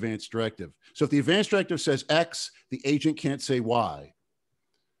the advance directive. So if the advance directive says X, the agent can't say Y.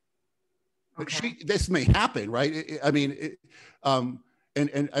 Okay. This may happen, right? And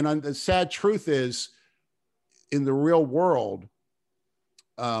the sad truth is, in the real world,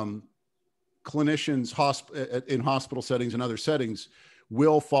 clinicians in hospital settings and other settings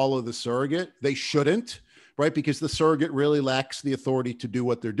will follow the surrogate. They shouldn't, right? Because the surrogate really lacks the authority to do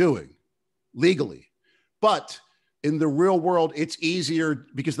what they're doing legally. But in the real world, it's easier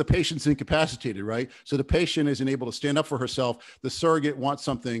because the patient's incapacitated, right? So the patient isn't able to stand up for herself. The surrogate wants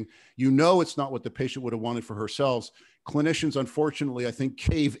something. It's not what the patient would have wanted for herself. Clinicians, unfortunately, I think,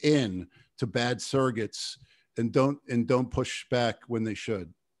 cave in to bad surrogates and don't push back when they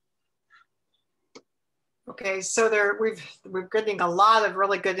should. Okay, so we're getting a lot of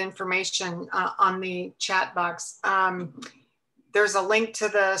really good information on the chat box. There's a link to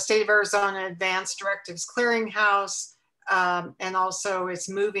the State of Arizona Advanced Directives Clearinghouse, and also it's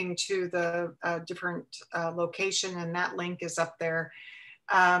moving to the different location, and that link is up there.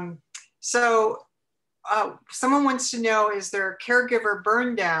 Someone wants to know, is there caregiver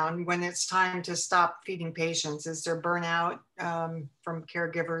burn down when it's time to stop feeding patients? Is there burnout from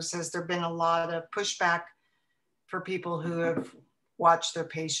caregivers? Has there been a lot of pushback for people who have watched their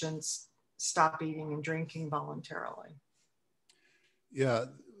patients stop eating and drinking voluntarily? Yeah,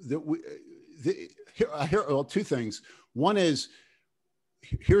 well, two things. One is,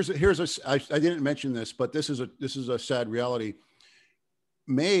 I didn't mention this, but this is a sad reality.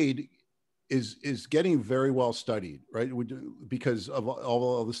 MAID is getting very well studied, right? Because of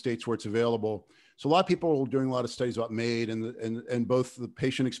all the states where it's available. So a lot of people are doing a lot of studies about MAID and both the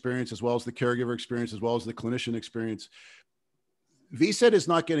patient experience as well as the caregiver experience, as well as the clinician experience. VSED is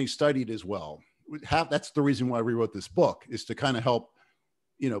not getting studied as well. That's the reason why we wrote this book, is to kind of help,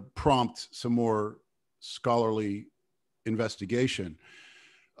 prompt some more scholarly investigation.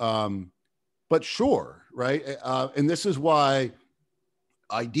 but sure, right? And this is why,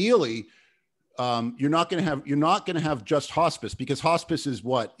 ideally, you're not going to have just hospice, because hospice is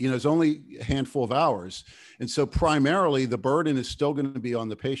what, is only a handful of hours, and so primarily the burden is still going to be on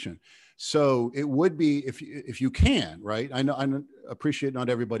the patient. So it would be, if you can, right? I appreciate not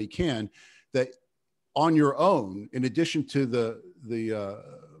everybody can, that on your own, in addition to the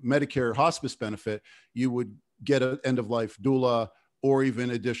Medicare hospice benefit, you would get an end-of-life doula or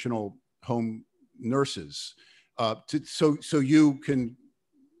even additional home nurses, so you can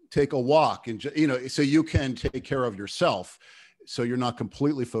take a walk and, so you can take care of yourself, so you're not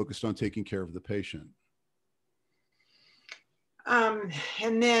completely focused on taking care of the patient.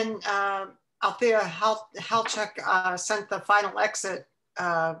 And then Althea Halchuk sent the final exit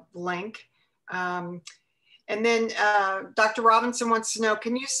link. And then Dr. Robinson wants to know,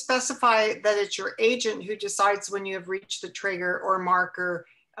 can you specify that it's your agent who decides when you have reached the trigger or marker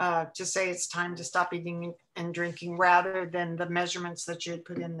to say it's time to stop eating and drinking, rather than the measurements that you had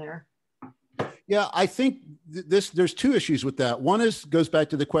put in there? Yeah, I think there's two issues with that. One goes back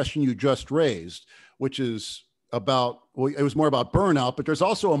to the question you just raised, which is about, well, it was more about burnout, but there's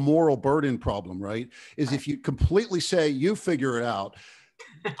also a moral burden problem, right? Is if you completely say, you figure it out,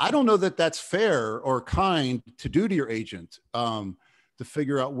 I don't know that that's fair or kind to do to your agent, to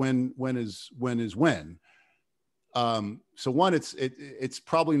figure out when is when. So one, it's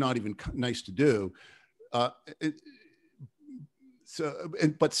probably not even nice to do. But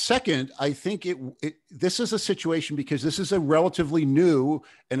second, I think this is a situation, because this is a relatively new,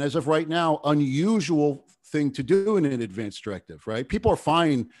 and as of right now, unusual thing to do in an advanced directive, right? People are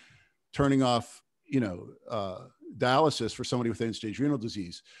fine turning off, dialysis for somebody with end-stage renal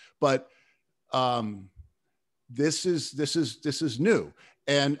disease, but this is new,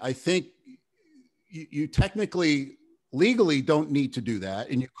 and I think you technically, legally, don't need to do that,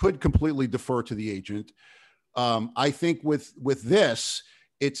 and you could completely defer to the agent. I think with this,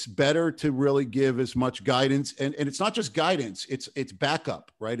 it's better to really give as much guidance, and it's not just guidance, it's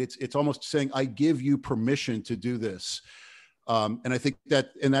backup, right? It's almost saying, I give you permission to do this. And I think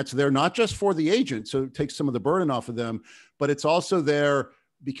that's there not just for the agent, so it takes some of the burden off of them, but it's also there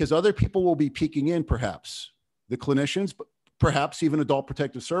because other people will be peeking in, perhaps the clinicians, but perhaps even adult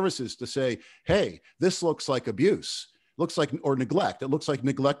protective services, to say, hey, this looks like abuse, or neglect. It looks like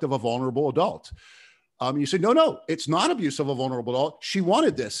neglect of a vulnerable adult. You say, no, it's not abuse of a vulnerable adult. She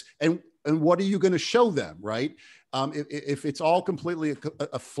wanted this. And what are you going to show them, right? If it's all completely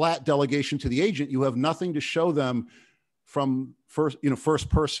a flat delegation to the agent, you have nothing to show them from first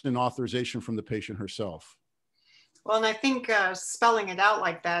person authorization from the patient herself. Well, and I think spelling it out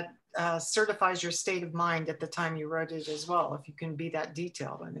like that certifies your state of mind at the time you wrote it as well. If you can be that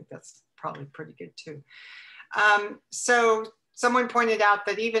detailed, I think that's probably pretty good too. So someone pointed out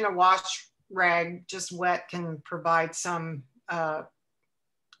that even a wash rag, just wet, can provide some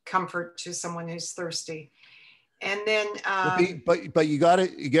comfort to someone who's thirsty. And then, but you got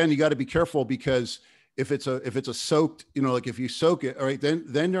to be careful, because if it's a soaked, like if you soak it, all right, then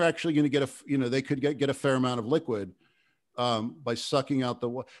they're actually going to get they could get a fair amount of liquid by sucking out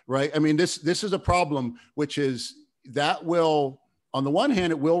right. I mean, this is a problem, which is that will, on the one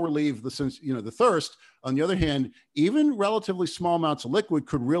hand, it will relieve the thirst. On the other hand, even relatively small amounts of liquid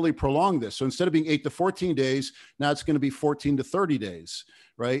could really prolong this. So instead of being 8 to 14 days, now it's going to be 14 to 30 days,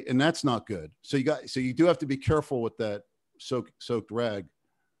 right? And that's not good. So you do have to be careful with that soaked rag.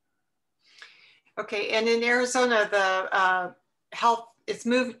 Okay, and in Arizona, the it's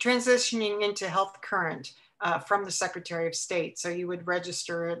transitioning into Health Current from the Secretary of State. So you would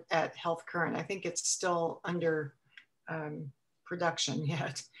register it at Health Current. I think it's still under production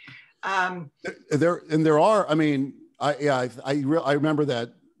yet. There are, I mean, I remember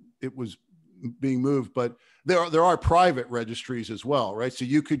that it was being moved, but there are private registries as well, right? So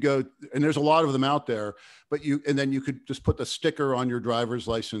you could go, and there's a lot of them out there, but then you could just put the sticker on your driver's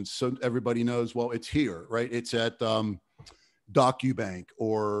license so everybody knows, well, it's here, right? It's at DocuBank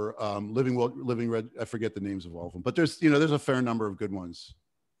or Living Red. I forget the names of all of them, but there's a fair number of good ones.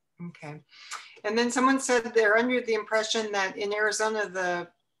 Okay. And then someone said they're under the impression that in Arizona, the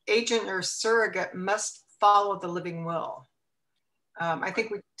agent or surrogate must follow the living will. I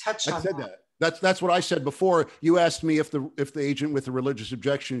think we touched on that. That's what I said before. You asked me if the agent with a religious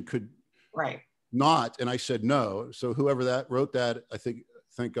objection could not, and I said no. So whoever wrote that, I think,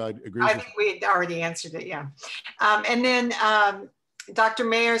 thank God, agrees. I think we had already answered it, yeah. And then Dr.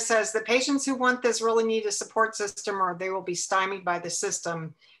 Mayer says the patients who want this really need a support system, or they will be stymied by the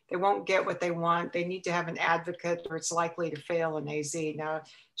system. They won't get what they want. They need to have an advocate, or it's likely to fail in AZ. Now,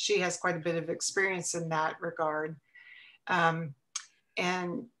 she has quite a bit of experience in that regard. And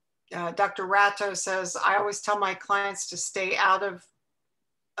Dr. Ratto says, I always tell my clients to stay out of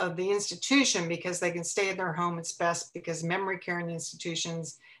the institution because they can stay in their home. It's best because memory care in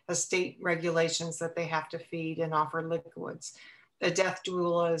institutions has state regulations that they have to feed and offer liquids. A death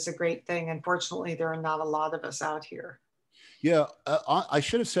doula is a great thing. Unfortunately, there are not a lot of us out here. Yeah, I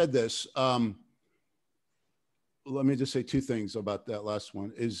should have said this. Let me just say two things about that last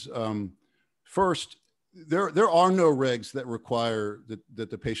one. Is first, there are no regs that require that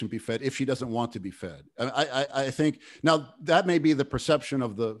the patient be fed if she doesn't want to be fed. I think now that may be the perception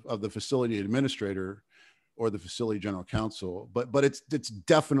of the facility administrator or the facility general counsel, but it's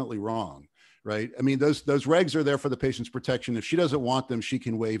definitely wrong, right? I mean, those regs are there for the patient's protection. If she doesn't want them, she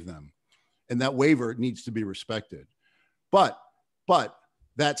can waive them, and that waiver needs to be respected. But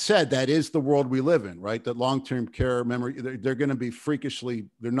that said, that is the world we live in, right? That long-term care memory, they're going to be freakishly,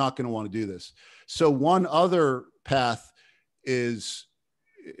 they're not going to want to do this. So one other path is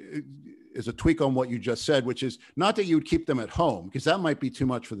a tweak on what you just said, which is not that you would keep them at home, because that might be too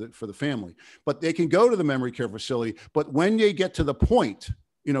much for the family, but they can go to the memory care facility. But when they get to the point,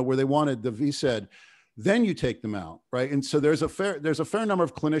 where they wanted the VSED, then you take them out, right? And so there's a fair number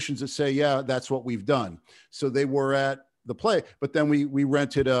of clinicians that say, yeah, that's what we've done. So they were at the play, but then we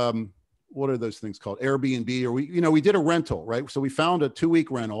rented, what are those things called? Airbnb, or we did a rental, right? So we found a 2-week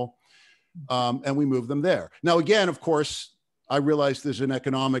rental, and we moved them there. Now, again, of course, I realize there's an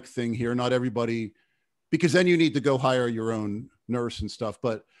economic thing here. Not everybody, because then you need to go hire your own nurse and stuff,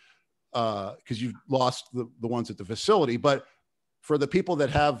 but because you've lost the ones at the facility. But for the people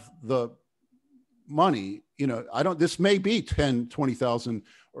that have the money, this may be 10, 20,000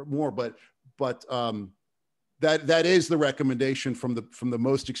 or more, but that is the recommendation from the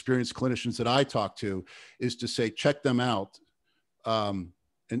most experienced clinicians that I talk to, is to say, check them out, and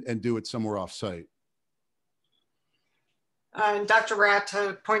do it somewhere off site. And Dr.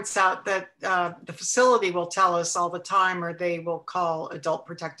 Ratto points out that the facility will tell us all the time, or they will call Adult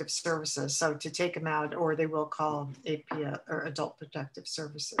Protective Services. So to take them out, or they will call APS or Adult Protective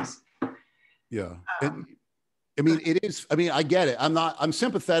Services. Yeah. It is. I mean, I get it. I'm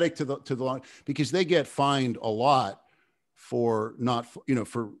sympathetic to the because they get fined a lot for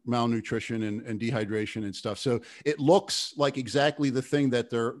for malnutrition and dehydration and stuff. So it looks like exactly the thing that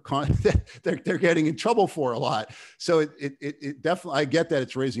they're getting in trouble for a lot. So it definitely, I get that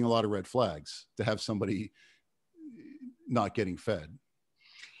it's raising a lot of red flags to have somebody not getting fed.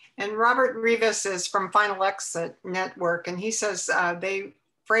 And Robert Rivas is from Final Exit Network, and he says they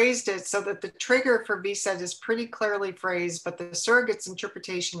phrased it so that the trigger for VSED is pretty clearly phrased, but the surrogate's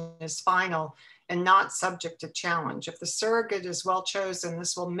interpretation is final and not subject to challenge. If the surrogate is well chosen,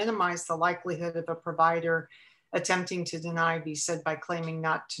 this will minimize the likelihood of a provider attempting to deny VSED by claiming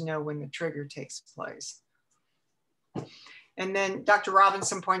not to know when the trigger takes place. And then Dr.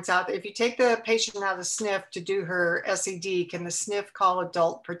 Robinson points out that if you take the patient out of SNF to do her SED, can the SNF call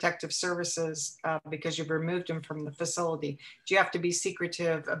Adult Protective Services because you've removed them from the facility? Do you have to be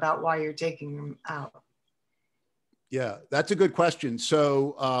secretive about why you're taking them out? Yeah, that's a good question.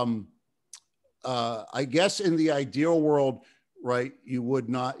 So I guess in the ideal world, right, you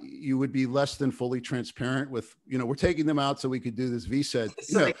would be less than fully transparent with, we're taking them out so we could do this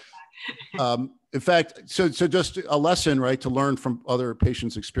VSED. In fact, so just a lesson, right, to learn from other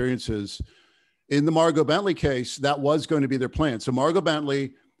patients' experiences. In the Margot Bentley case, that was going to be their plan. So Margot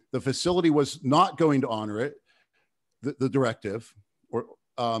Bentley, the facility was not going to honor it, the directive,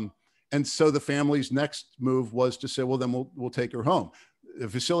 and so the family's next move was to say, well, then we'll take her home. The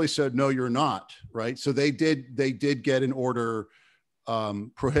facility said, no, you're not, right? So they did get an order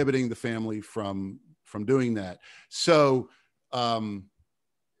prohibiting the family from doing that. So, and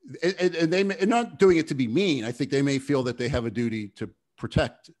they're not doing it to be mean. I think they may feel that they have a duty to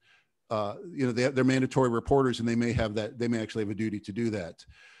protect, they're mandatory reporters, and they may actually have a duty to do that.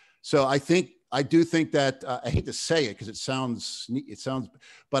 So I do think that, I hate to say it because it sounds,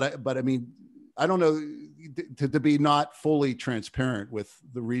 but I mean, I don't know, to be not fully transparent with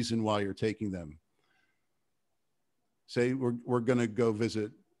the reason why you're taking them. Say we're going to go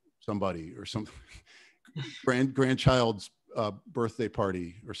visit somebody or some grandchild's birthday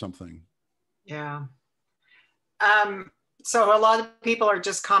party or something. Yeah. So a lot of people are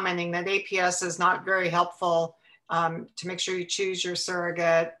just commenting that APS is not very helpful. To make sure you choose your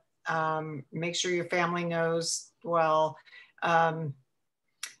surrogate, make sure your family knows well.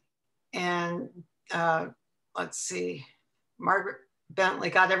 Let's see, Margaret Bentley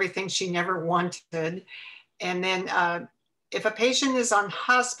got everything she never wanted. And then if a patient is on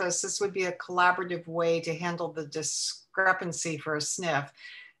hospice, this would be a collaborative way to handle the discrepancy for a SNF.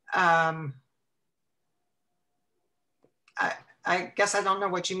 I guess I don't know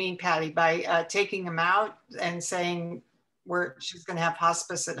what you mean, Patty, by taking them out and saying she's going to have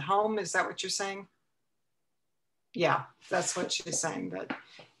hospice at home. Is that what you're saying? Yeah, that's what she's saying, that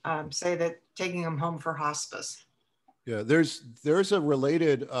say that taking them home for hospice. Yeah, there's a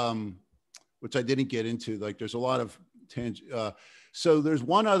related, which I didn't get into, like there's a lot of so there's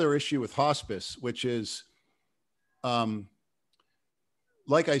one other issue with hospice, which is,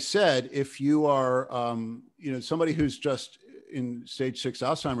 like I said, if you are, somebody who's just in stage 6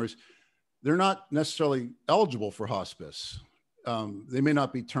 Alzheimer's, they're not necessarily eligible for hospice. They may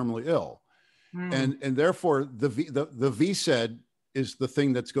not be terminally ill. And therefore the VSED is the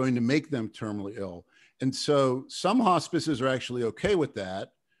thing that's going to make them terminally ill. And so some hospices are actually okay with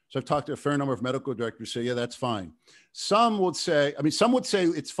that. So I've talked to a fair number of medical directors say, yeah, that's fine. Some would say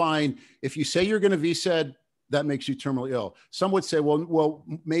it's fine if you say you're going to VSED, that makes you terminally ill. Some would say, well,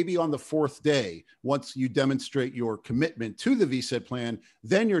 maybe on the 4th day, once you demonstrate your commitment to the VSED plan,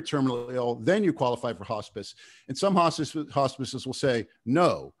 then you're terminally ill, then you qualify for hospice. And some hospices will say,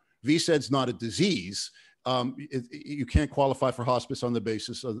 no, VSED's not a disease. You can't qualify for hospice on the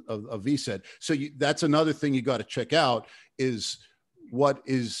basis of VSED. So that's another thing you got to check out is what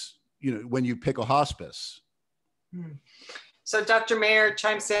is, when you pick a hospice. So Dr. Mayer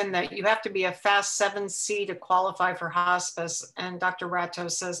chimes in that you have to be a FAST 7C to qualify for hospice. And Dr. Ratto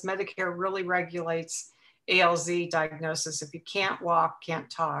says Medicare really regulates ALZ diagnosis. If you can't walk, can't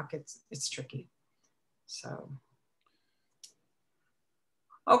talk, it's tricky. So.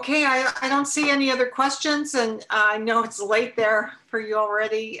 Okay, I don't see any other questions, and I know it's late there for you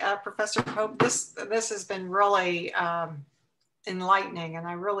already, Professor Pope. This has been really enlightening, and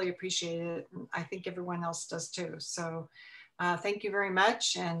I really appreciate it. I think everyone else does too. So thank you very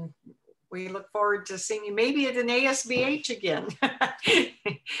much, and we look forward to seeing you maybe at an ASBH again.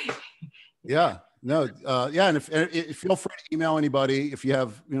 Yeah, no, yeah, and if feel free to email anybody if you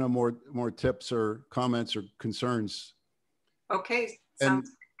have more tips or comments or concerns. Okay. And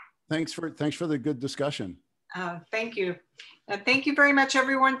thanks for the good discussion. Thank you. And thank you very much,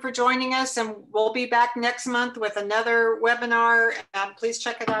 everyone, for joining us. And we'll be back next month with another webinar. Please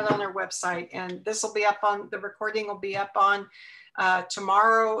check it out on our website. And this will be up on, the recording will be up on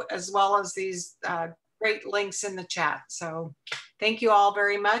tomorrow, as well as these great links in the chat. So thank you all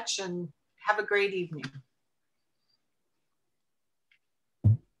very much and have a great evening.